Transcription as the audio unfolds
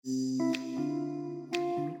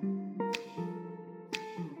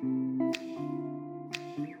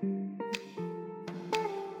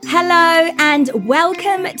Hello and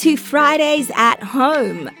welcome to Fridays at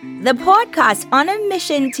Home, the podcast on a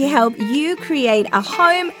mission to help you create a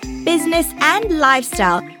home, business and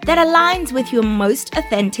lifestyle that aligns with your most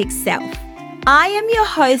authentic self. I am your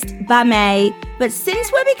host, Bame, but since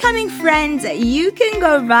we're becoming friends, you can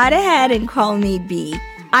go right ahead and call me B.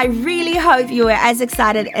 I really hope you are as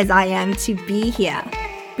excited as I am to be here.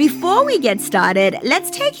 Before we get started, let's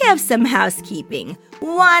take care of some housekeeping.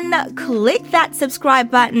 1, click that subscribe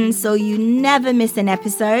button so you never miss an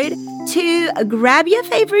episode. 2, grab your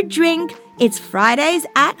favorite drink. It's Fridays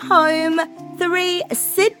at Home. 3,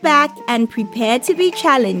 sit back and prepare to be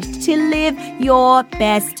challenged to live your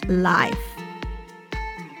best life.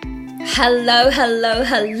 Hello.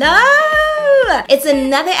 It's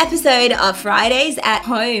another episode of Fridays at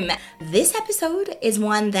Home. This episode is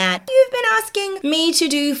one that you've been asking me to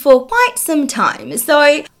do for quite some time.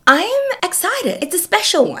 So I am excited. It's a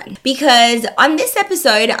special one because on this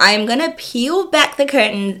episode, I'm going to peel back the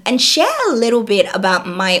curtain and share a little bit about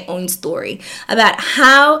my own story, about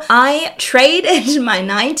how I traded my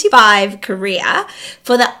 9-to-5 career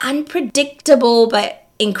for the unpredictable but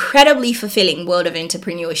incredibly fulfilling world of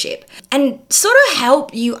entrepreneurship and sort of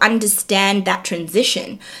help you understand that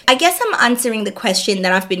transition. I guess I'm answering the question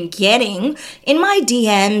that I've been getting in my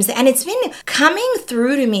DMs, and it's been coming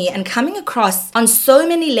through to me and coming across on so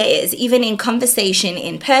many layers, even in conversation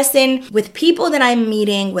in person, with people that I'm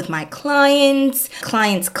meeting, with my clients.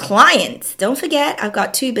 Don't forget, I've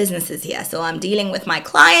got 2 businesses here. So I'm dealing with my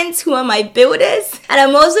clients who are my builders, and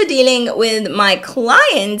I'm also dealing with my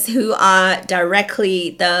clients who are directly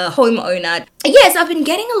the homeowner. Yes, I've been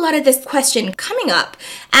getting a lot of this question coming up,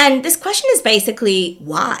 and this question is basically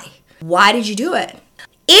why? Why did you do it?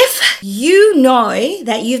 If you know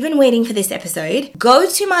that you've been waiting for this episode, go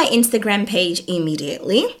to my Instagram page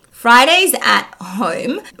immediately. Fridays at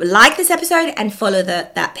Home. Like this episode and follow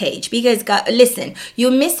that page because listen,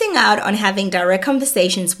 you're missing out on having direct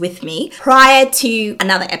conversations with me prior to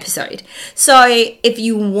another episode. So if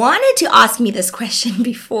you wanted to ask me this question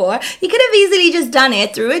before, you could have easily just done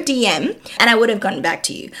it through a DM and I would have gotten back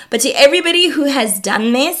to you. But to everybody who has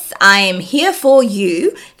done this, I am here for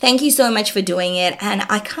you. Thank you so much for doing it. And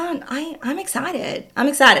I'm excited.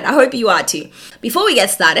 I hope you are too. Before we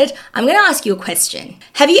get started, I'm going to ask you a question.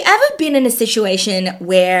 Have you ever been in a situation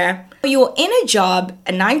where you're in a job,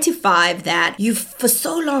 a 9-to-5, that you've for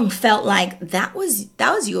so long felt like that was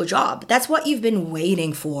your job? That's what you've been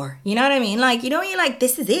waiting for. You know what I mean? Like, you're like,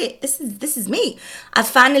 this is it. This is me. I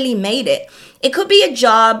finally made it. It could be a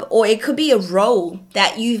job or it could be a role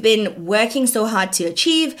that you've been working so hard to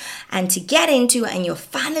achieve and to get into and you're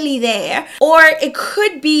finally there. Or it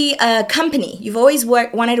could be a company. You've always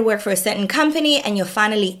wanted to work for a certain company and you're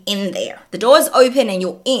finally in there. The door's open and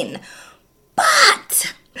you're in.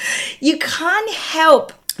 But you can't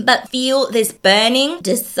help but feel this burning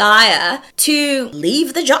desire to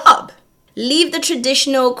leave the job. Leave the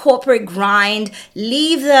traditional corporate grind,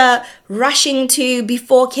 leave the rushing to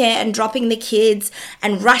before care and dropping the kids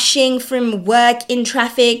and rushing from work in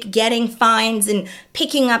traffic, getting fines and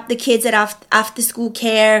picking up the kids at after school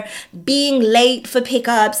care, being late for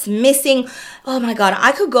pickups, missing. Oh my God,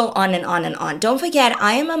 I could go on and on and on. Don't forget,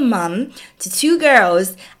 I am a mum to 2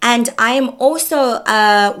 girls and I am also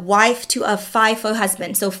a wife to a FIFO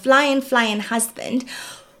husband. So flying husband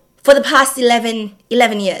for the past 11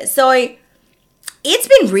 years. So it's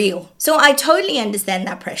been real. So I totally understand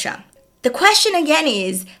that pressure. The question again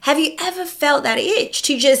is, have you ever felt that itch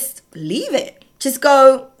to just leave it? Just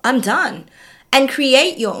go, I'm done, and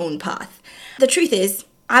create your own path. The truth is,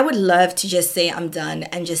 I would love to just say I'm done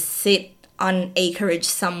and just sit on acreage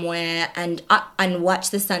somewhere and watch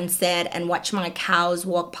the sunset and watch my cows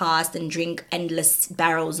walk past and drink endless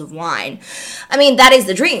barrels of wine. I mean, that is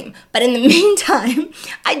the dream. But in the meantime,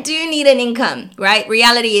 I do need an income, right?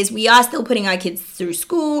 Reality is we are still putting our kids through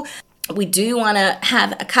school. We do want to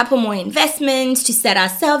have a couple more investments to set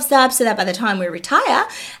ourselves up so that by the time we retire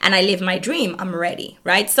and I live my dream, I'm ready,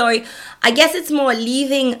 right? So I guess it's more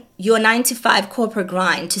leaving your 9-to-5 corporate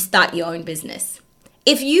grind to start your own business.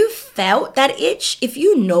 If you felt that itch, if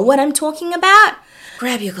you know what I'm talking about,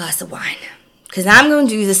 grab your glass of wine because I'm going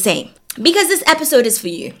to do the same because this episode is for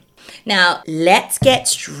you. Now, let's get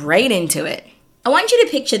straight into it. I want you to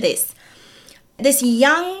picture this. This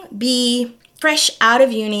young bee, fresh out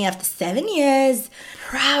of uni after 7 years,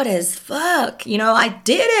 proud as fuck. I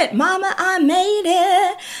did it, mama, I made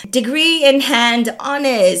it. Degree in hand,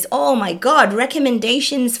 honors. Oh my God,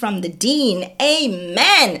 recommendations from the dean.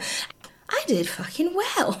 Amen. I did fucking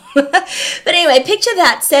well. But anyway, picture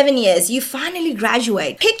that 7 years, you finally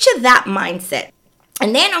graduate. Picture that mindset.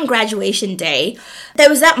 And then on graduation day, there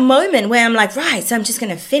was that moment where I'm like, right, so I'm just going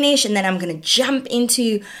to finish and then I'm going to jump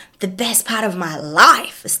into the best part of my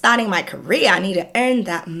life, starting my career. I need to earn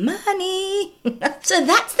that money. So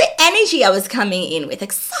that's the energy I was coming in with,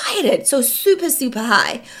 excited, so super, super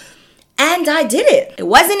high. And I did it. It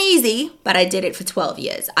wasn't easy, but I did it for 12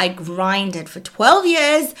 years. I grinded for 12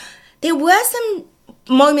 years. There were some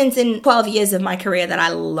moments in 12 years of my career that I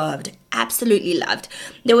loved, absolutely loved.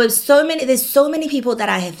 There's so many people that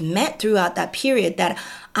I have met throughout that period that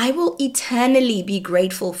I will eternally be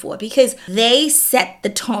grateful for, because they set the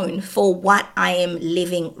tone for what I am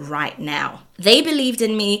living right now. They believed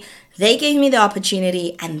in me, they gave me the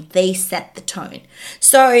opportunity, and they set the tone.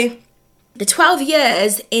 So the 12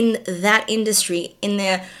 years in that industry, in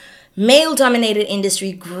the male-dominated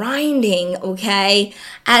industry, grinding, okay,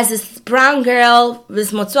 as this brown girl,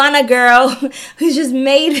 this Motswana girl who's just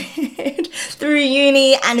made it through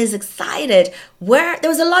uni and is excited, where there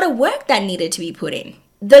was a lot of work that needed to be put in.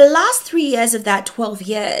 The last 3 years of that 12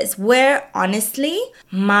 years were honestly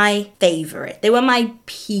my favorite. They were my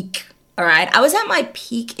peak, all right? I was at my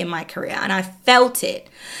peak in my career and I felt it.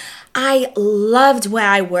 I loved where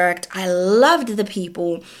I worked. I loved the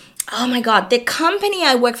people. Oh my God, the company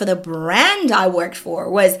I worked for, the brand I worked for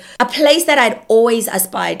was a place that I'd always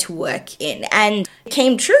aspired to work in, and it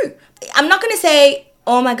came true. I'm not going to say,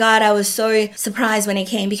 oh my God, I was so surprised when it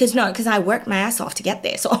came, because I worked my ass off to get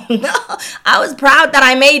there. So no, I was proud that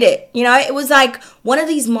I made it. You know, it was like one of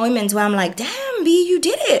these moments where I'm like, damn, B, you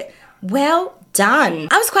did it. Well done.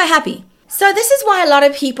 I was quite happy. So this is why a lot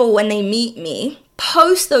of people, when they meet me,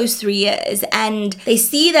 post those 3 years and they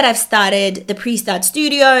see that I've started the Pre-Start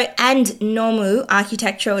Studio and Nomu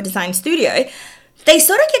Architectural Design Studio, they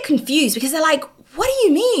sort of get confused because they're like, what do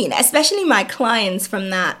you mean? Especially my clients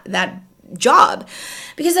from that job,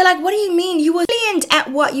 because they're like, what do you mean? You were brilliant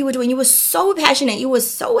at what you were doing. You were so passionate. You were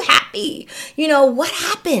so happy. You know, what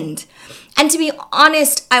happened? And to be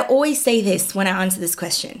honest, I always say this when I answer this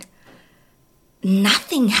question.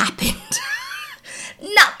 Nothing happened.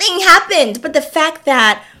 Nothing happened. But the fact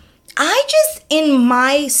that I just, in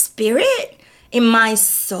my spirit, in my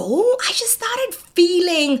soul, I just started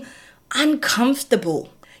feeling uncomfortable.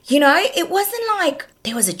 You know, it wasn't like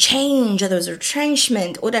there was a change or there was a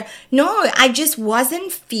retrenchment no, I just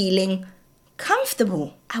wasn't feeling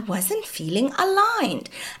comfortable. I wasn't feeling aligned.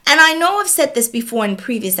 And I know I've said this before in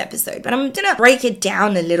previous episode, but I'm gonna break it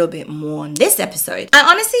down a little bit more in this episode. I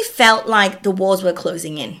honestly felt like the walls were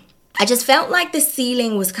closing in. I just felt like the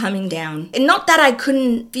ceiling was coming down. And not that I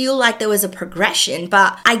couldn't feel like there was a progression,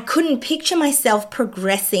 but I couldn't picture myself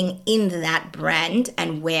progressing in that brand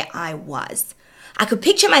and where I was. I could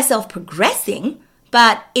picture myself progressing,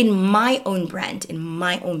 but in my own brand, in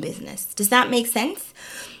my own business. Does that make sense?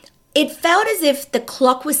 It felt as if the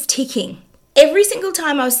clock was ticking. Every single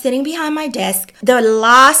time I was sitting behind my desk, the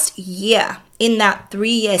last year in that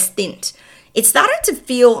 3-year stint, it started to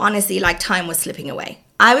feel honestly like time was slipping away.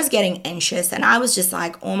 I was getting anxious and I was just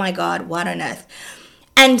like, oh my God, what on earth?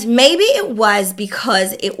 And maybe it was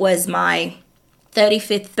because it was my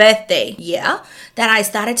 35th birthday year that I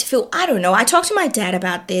started to feel, I don't know. I talked to my dad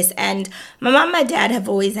about this, and my mom and my dad have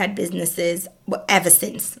always had businesses ever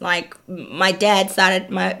since. Like my dad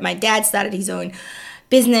started his own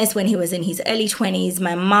business when he was in his early 20s.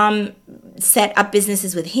 My mom set up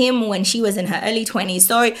businesses with him when she was in her early 20s.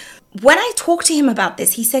 So when I talked to him about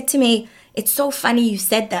this, he said to me, it's so funny you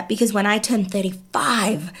said that, because when I turned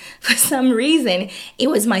 35, for some reason, it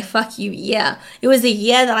was my fuck you year. It was a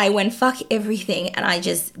year that I went fuck everything and I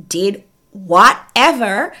just did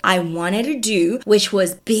whatever I wanted to do, which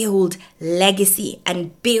was build legacy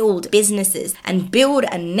and build businesses and build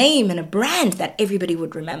a name and a brand that everybody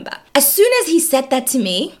would remember. As soon as he said that to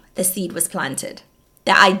me, the seed was planted.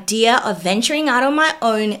 The idea of venturing out on my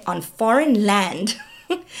own on foreign land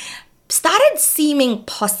started seeming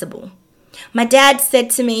possible. My dad said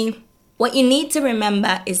to me, what you need to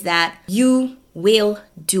remember is that you will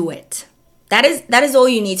do it. That is all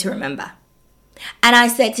you need to remember. And I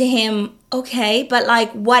said to him, okay, but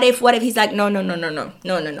like, what if? He's like, no.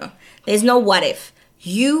 There's no what if.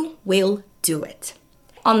 You will do it.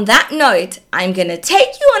 On that note, I'm going to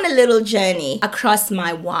take you on a little journey across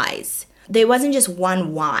my whys. There wasn't just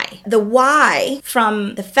one why. The why,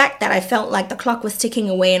 from the fact that I felt like the clock was ticking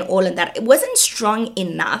away and all of that, it wasn't strong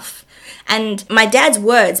enough. And my dad's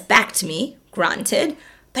words backed me, granted,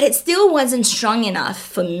 but it still wasn't strong enough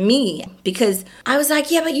for me, because I was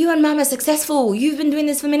like, yeah, but you and mom are successful. You've been doing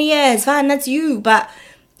this for many years. Fine, that's you. But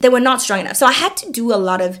they were not strong enough. So I had to do a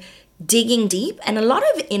lot of digging deep and a lot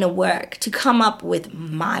of inner work to come up with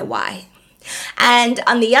my why. And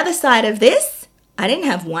on the other side of this, I didn't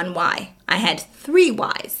have one why. I had 3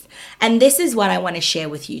 whys. And this is what I want to share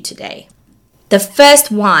with you today. The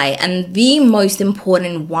first why, and the most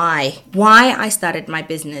important why I started my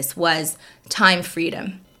business, was time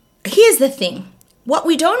freedom. Here's the thing. What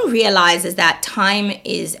we don't realize is that time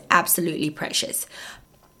is absolutely precious.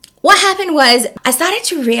 What happened was I started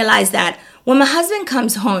to realize that when my husband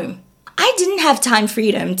comes home, I didn't have time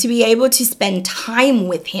freedom to be able to spend time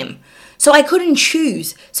with him. So I couldn't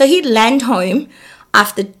choose. So he'd land home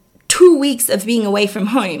after 2 weeks of being away from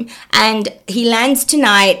home, and he lands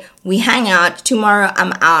tonight, we hang out, tomorrow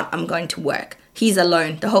I'm out, I'm going to work. He's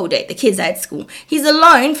alone the whole day. The kids are at school. He's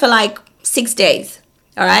alone for like 6 days.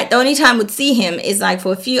 All right. The only time we'd see him is like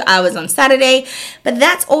for a few hours on Saturday. But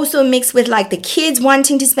that's also mixed with like the kids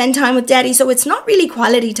wanting to spend time with daddy. So it's not really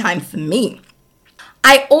quality time for me.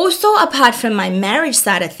 I also, apart from my marriage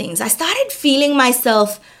side of things, I started feeling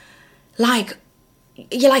myself like,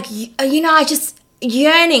 I just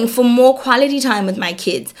yearning for more quality time with my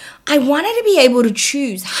kids. I wanted to be able to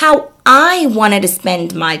choose how I wanted to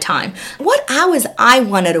spend my time, what hours I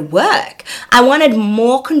wanted to work. I wanted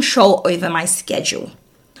more control over my schedule.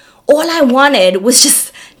 All I wanted was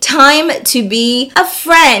just time to be a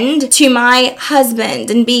friend to my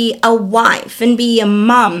husband and be a wife and be a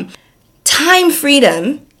mom. Time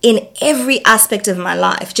freedom in every aspect of my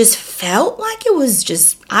life just felt like I was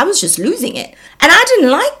just losing it. And I didn't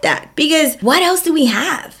like that, because what else do we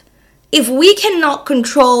have? If we cannot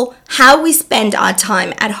control how we spend our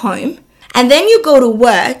time at home, and then you go to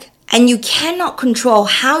work and you cannot control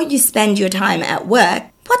how you spend your time at work,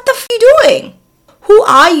 what the f are you doing? Who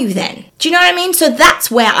are you then? Do you know what I mean? So that's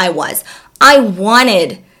where I was. I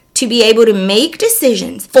wanted to be able to make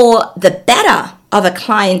decisions for the better of a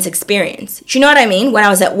client's experience. Do you know what I mean? When I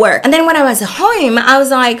was at work. And then when I was at home, I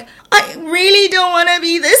was like, I really don't want to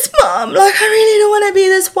be this mom. Like, I really don't want to be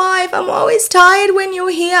this wife. I'm always tired when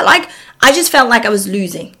you're here. Like, I just felt like I was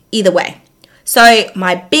losing either way. So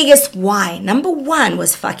my biggest why, number 1,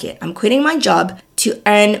 was fuck it. I'm quitting my job to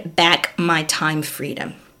earn back my time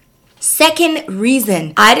freedom. Second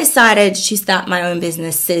reason I decided to start my own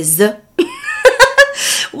businesses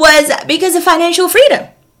was because of financial freedom.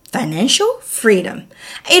 Financial freedom.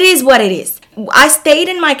 It is what it is. I stayed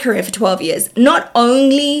in my career for 12 years, not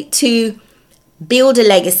only to build a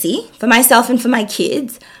legacy for myself and for my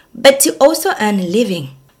kids, but to also earn a living.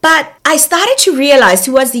 But I started to realize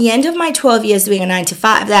towards the end of my 12 years doing a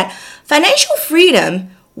 9-to-5 that financial freedom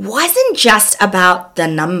wasn't just about the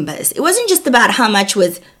numbers. It wasn't just about how much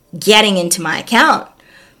was getting into my account.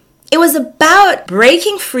 It was about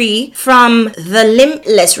breaking free from the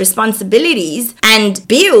limitless responsibilities and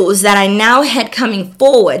bills that I now had coming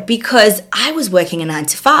forward because I was working a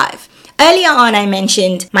 9-to-5. Earlier on, I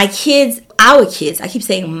mentioned my kids, our kids. I keep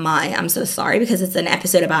saying my, I'm so sorry because it's an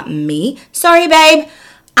episode about me. Sorry, babe.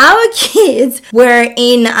 Our kids were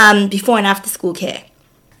in before and after school care.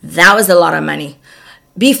 That was a lot of money.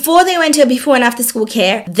 Before they went to before and after school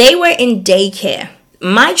care, they were in daycare.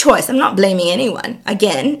 My choice. I'm not blaming anyone.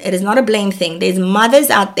 Again, it is not a blame thing. There's mothers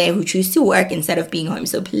out there who choose to work instead of being home.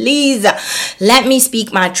 So please let me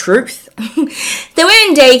speak my truth. They were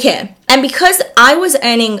in daycare. And because I was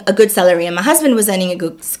earning a good salary and my husband was earning a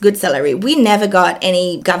good salary, we never got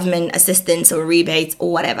any government assistance or rebates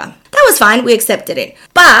or whatever. That was fine. We accepted it.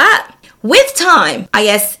 But with time, I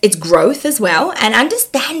guess it's growth as well, and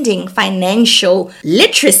understanding financial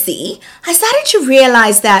literacy, I started to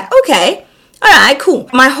realize that, okay, all right, cool.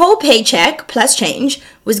 My whole paycheck plus change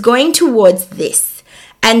was going towards this.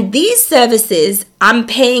 And these services I'm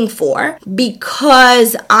paying for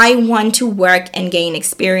because I want to work and gain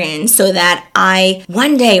experience so that I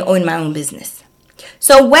one day own my own business.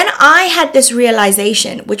 So when I had this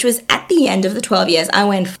realization, which was at the end of the 12 years, I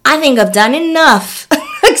went, I think I've done enough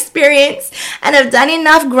experience and I've done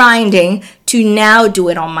enough grinding to now do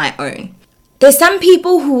it on my own. There's some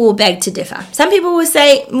people who will beg to differ. Some people will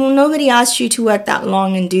say, well, nobody asked you to work that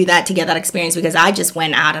long and do that to get that experience because I just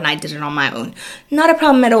went out and I did it on my own. Not a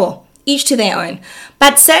problem at all. Each to their own.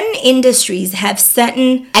 But certain industries have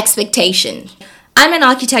certain expectations. I'm an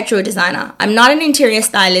architectural designer. I'm not an interior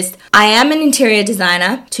stylist. I am an interior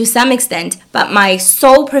designer to some extent, but my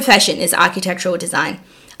sole profession is architectural design.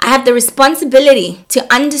 I have the responsibility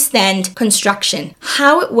to understand construction,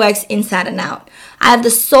 how it works inside and out. I have the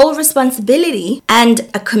sole responsibility and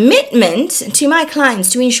a commitment to my clients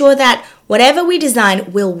to ensure that whatever we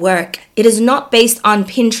design will work. It is not based on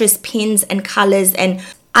Pinterest pins and colors, and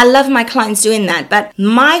I love my clients doing that, but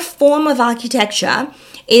my form of architecture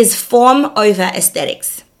is form over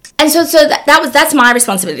aesthetics. And so that's my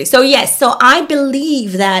responsibility. So yes, so I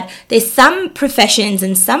believe that there's some professions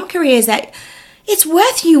and some careers that It's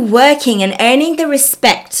worth you working and earning the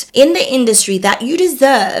respect in the industry that you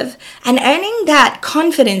deserve and earning that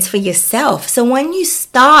confidence for yourself. So when you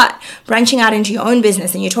start branching out into your own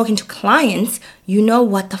business and you're talking to clients, you know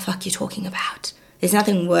what the fuck you're talking about. There's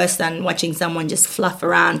nothing worse than watching someone just fluff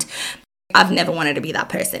around. I've never wanted to be that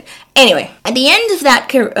person. Anyway, at the end of that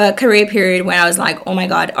career period when I was like, oh my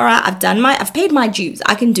God, all right, I've paid my dues.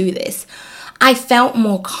 I can do this. I felt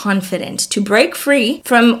more confident to break free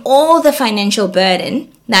from all the financial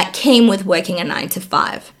burden that came with working a 9 to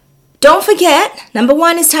 5. Don't forget, number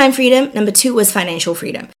 1 is time freedom. Number 2 was financial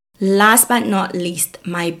freedom. Last but not least,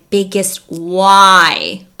 my biggest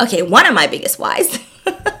why. Okay, one of my biggest whys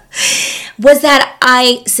was that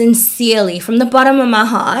I sincerely, from the bottom of my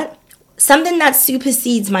heart, something that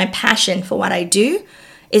supersedes my passion for what I do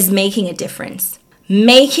is making a difference.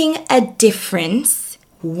 Making a difference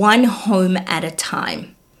one home at a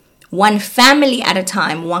time, one family at a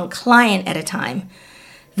time, one client at a time.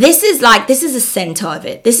 This is the center of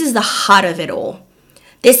it. This is the heart of it all.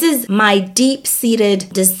 This is my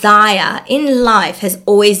deep-seated desire in life has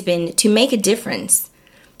always been to make a difference,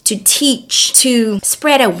 to teach, to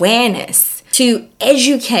spread awareness, to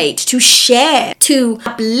educate, to share, to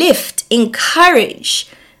uplift, encourage.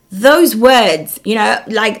 Those words,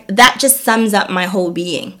 that just sums up my whole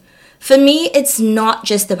being. For me, it's not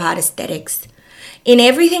just about aesthetics. In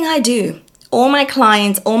everything I do, all my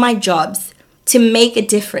clients, all my jobs, to make a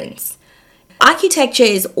difference. Architecture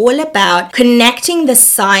is all about connecting the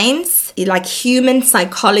science, like human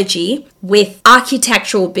psychology, with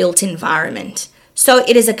architectural built environment. So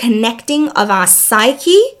it is a connecting of our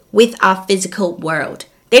psyche with our physical world.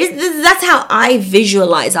 That's how I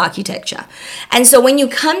visualize architecture. And so when you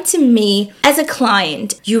come to me as a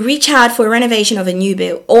client, you reach out for a renovation of a new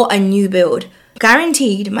build or a new build,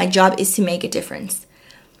 guaranteed my job is to make a difference.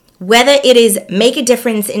 Whether it is make a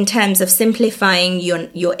difference in terms of simplifying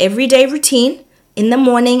your everyday routine in the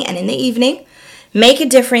morning and in the evening, make a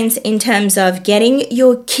difference in terms of getting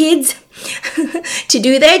your kids to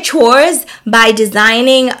do their chores by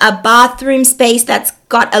designing a bathroom space that's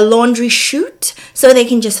got a laundry chute so they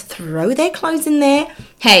can just throw their clothes in there.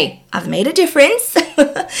 Hey, I've made a difference.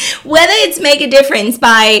 Whether it's make a difference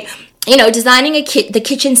by designing the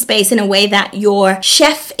kitchen space in a way that your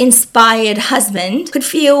chef-inspired husband could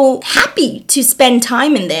feel happy to spend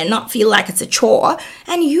time in there, not feel like it's a chore.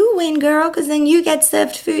 And you win, girl, because then you get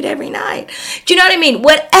served food every night. Do you know what I mean?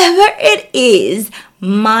 Whatever it is,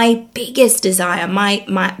 my biggest desire,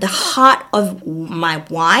 the heart of my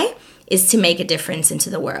why is to make a difference into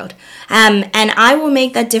the world. And I will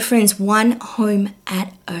make that difference one home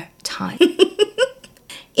at a time.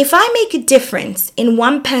 If I make a difference in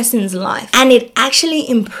one person's life and it actually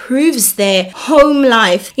improves their home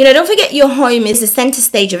life, don't forget your home is the center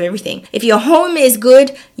stage of everything. If your home is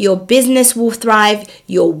good, your business will thrive,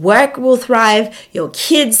 your work will thrive, your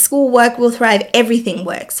kids' schoolwork will thrive, everything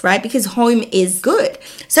works, right? Because home is good.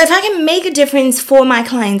 So if I can make a difference for my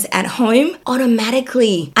clients at home,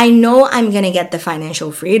 automatically, I know I'm going to get the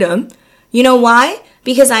financial freedom. You know why?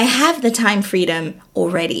 Because I have the time freedom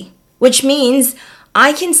already, which means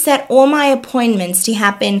I can set all my appointments to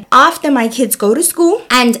happen after my kids go to school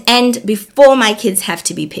and end before my kids have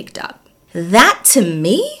to be picked up. That to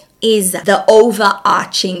me is the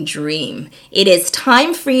overarching dream. It is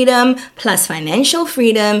time freedom plus financial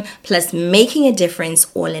freedom plus making a difference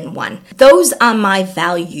all in one. Those are my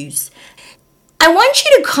values. I want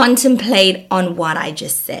you to contemplate on what I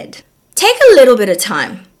just said. Take a little bit of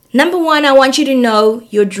time. Number 1, I want you to know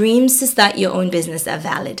your dreams to start your own business are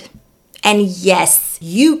valid. And yes,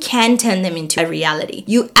 you can turn them into a reality.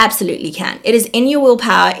 You absolutely can. It is in your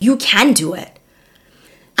willpower. You can do it.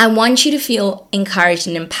 I want you to feel encouraged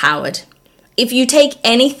and empowered. If you take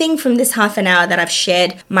anything from this half an hour that I've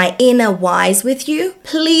shared my inner whys with you,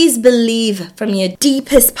 please believe from your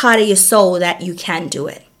deepest part of your soul that you can do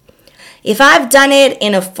it. If I've done it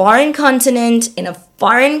in a foreign continent, in a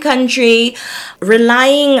foreign country,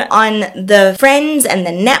 relying on the friends and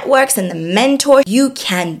the networks and the mentors, you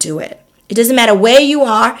can do it. It doesn't matter where you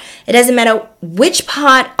are. It doesn't matter which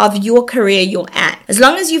part of your career you're at. As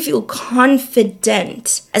long as you feel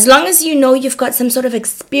confident, as long as you know you've got some sort of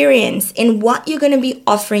experience in what you're going to be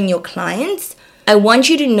offering your clients, I want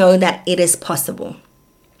you to know that it is possible.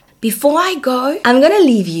 Before I go, I'm going to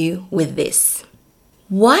leave you with this.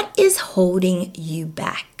 What is holding you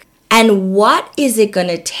back? And what is it going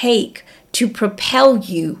to take to propel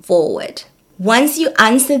you forward? Once you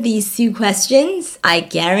answer these 2 questions, I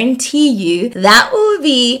guarantee you that will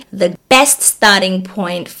be the best starting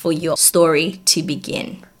point for your story to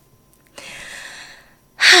begin.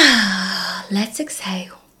 Let's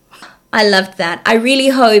exhale. I loved that. I really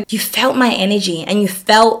hope you felt my energy and you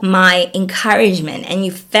felt my encouragement and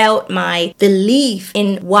you felt my belief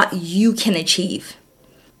in what you can achieve.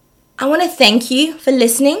 I want to thank you for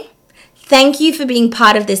listening. Thank you for being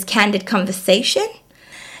part of this candid conversation.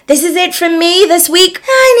 This is it from me this week.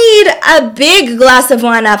 I need a big glass of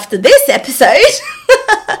wine after this episode.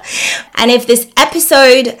 And if this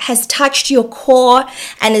episode has touched your core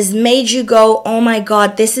and has made you go, oh my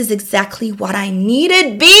God, this is exactly what I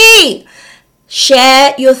needed, B.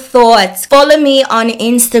 Share your thoughts. Follow me on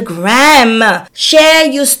Instagram. Share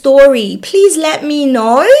your story. Please let me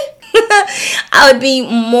know. I would be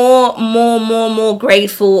more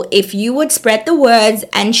grateful if you would spread the words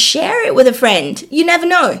and share it with a friend. You never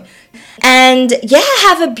know. And yeah,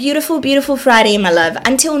 have a beautiful, beautiful Friday, my love.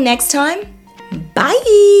 Until next time, bye.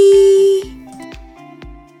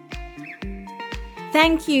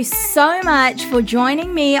 Thank you so much for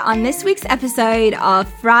joining me on this week's episode of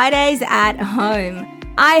Fridays at Home.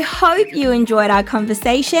 I hope you enjoyed our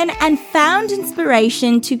conversation and found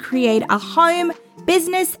inspiration to create a home,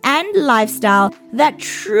 business, and lifestyle that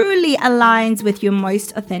truly aligns with your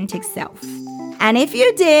most authentic self. And if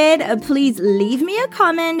you did, please leave me a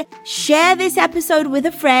comment, share this episode with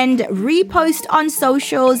a friend, repost on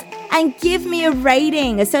socials, and give me a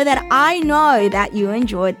rating so that I know that you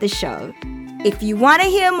enjoyed the show. If you want to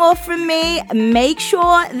hear more from me, make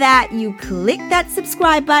sure that you click that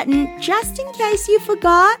subscribe button just in case you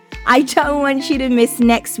forgot. I don't want you to miss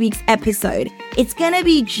next week's episode. It's going to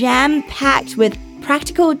be jam-packed with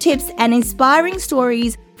practical tips and inspiring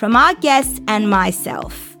stories from our guests and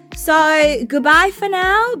myself. So goodbye for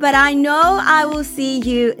now, but I know I will see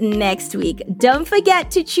you next week. Don't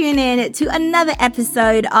forget to tune in to another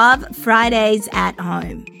episode of Fridays at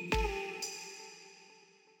Home.